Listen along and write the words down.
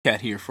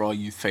Cat here for all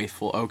you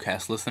faithful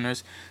OCast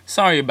listeners.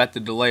 Sorry about the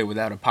delay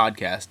without a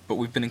podcast, but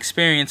we've been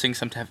experiencing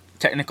some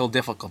technical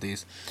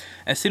difficulties.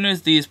 As soon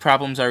as these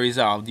problems are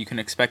resolved, you can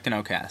expect an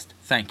OCast.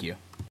 Thank you.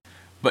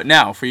 But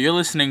now, for your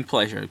listening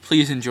pleasure,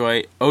 please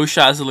enjoy Aux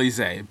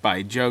Champs-Élysées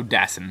by Joe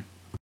Dassin.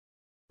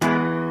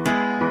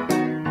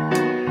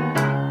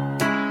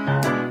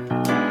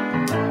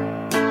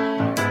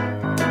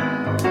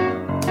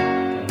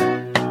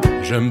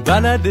 Je me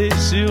baladais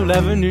sur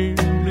l'avenue,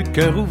 le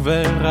cœur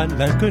ouvert à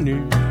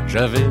l'inconnu.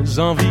 J'avais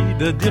envie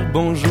de dire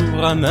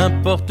bonjour à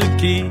n'importe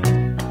qui,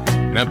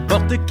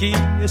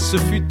 et ce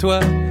fut toi.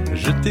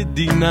 Je t'ai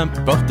dit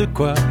n'importe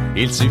quoi,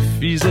 il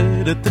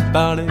suffisait de te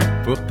parler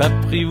pour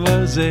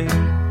t'apprivoiser.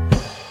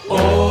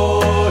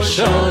 Aux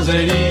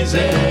Champs-Élysées,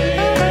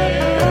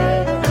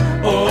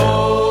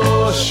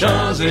 aux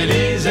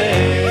Champs-Élysées,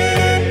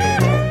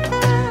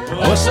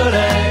 au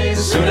soleil,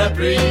 sous la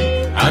pluie,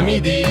 à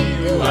midi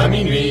ou à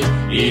minuit,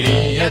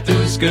 il y a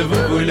tout ce que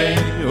vous voulez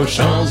aux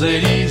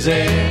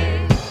Champs-Élysées.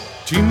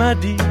 Tu m'as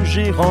dit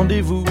j'ai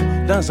rendez-vous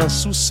dans un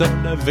sous-sol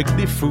avec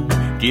des fous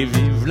qui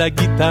vivent la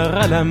guitare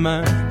à la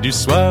main du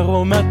soir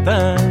au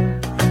matin.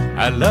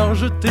 Alors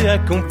je t'ai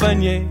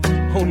accompagné,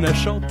 on a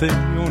chanté,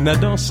 on a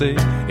dansé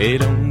et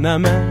l'on n'a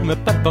même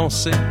pas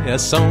pensé à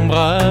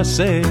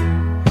s'embrasser.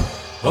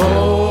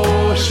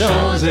 Aux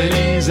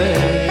Champs-Élysées,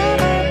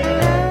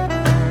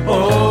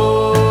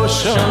 aux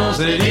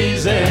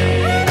Champs-Élysées,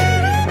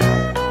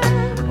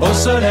 au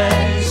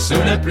soleil,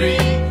 sous la pluie,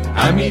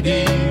 à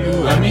midi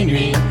ou à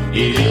minuit,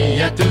 il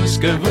y a tout ce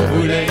que vous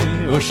voulez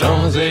aux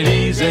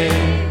Champs-Élysées.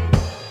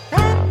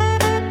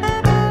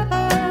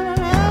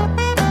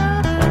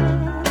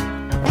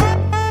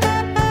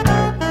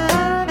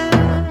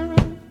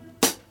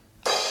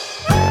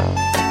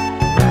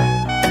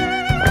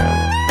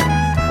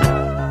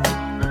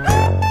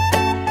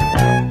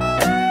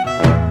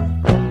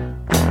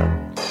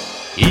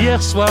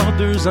 Hier soir,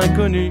 deux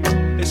inconnus,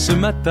 et ce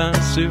matin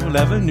sur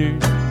l'avenue,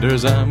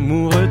 deux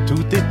amoureux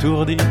tout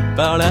étourdis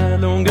par la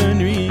longue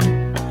nuit.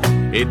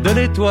 Et de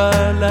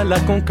l'étoile à la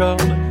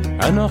concorde,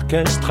 un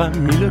orchestre a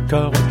mis le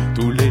corps.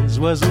 Tous les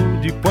oiseaux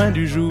du point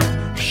du jour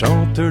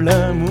chantent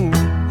l'amour.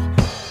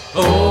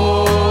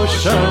 Aux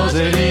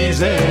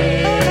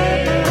Champs-Élysées,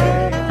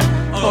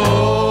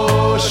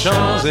 aux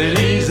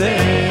Champs-Élysées,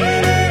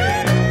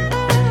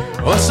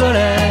 au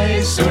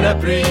soleil, sous la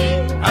pluie,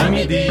 à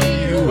midi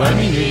ou à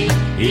minuit,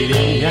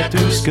 il y a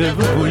tout ce que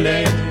vous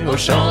voulez aux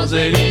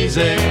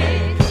Champs-Élysées.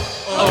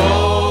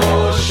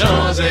 Aux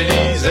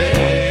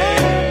Champs-Élysées,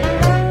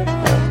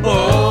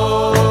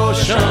 aux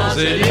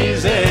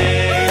Champs-Élysées,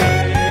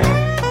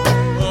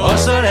 au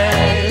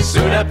soleil,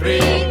 sous la pluie,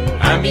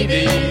 à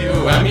midi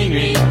ou à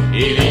minuit,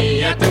 il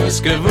y a tout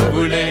ce que vous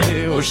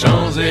voulez aux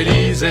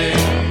Champs-Élysées.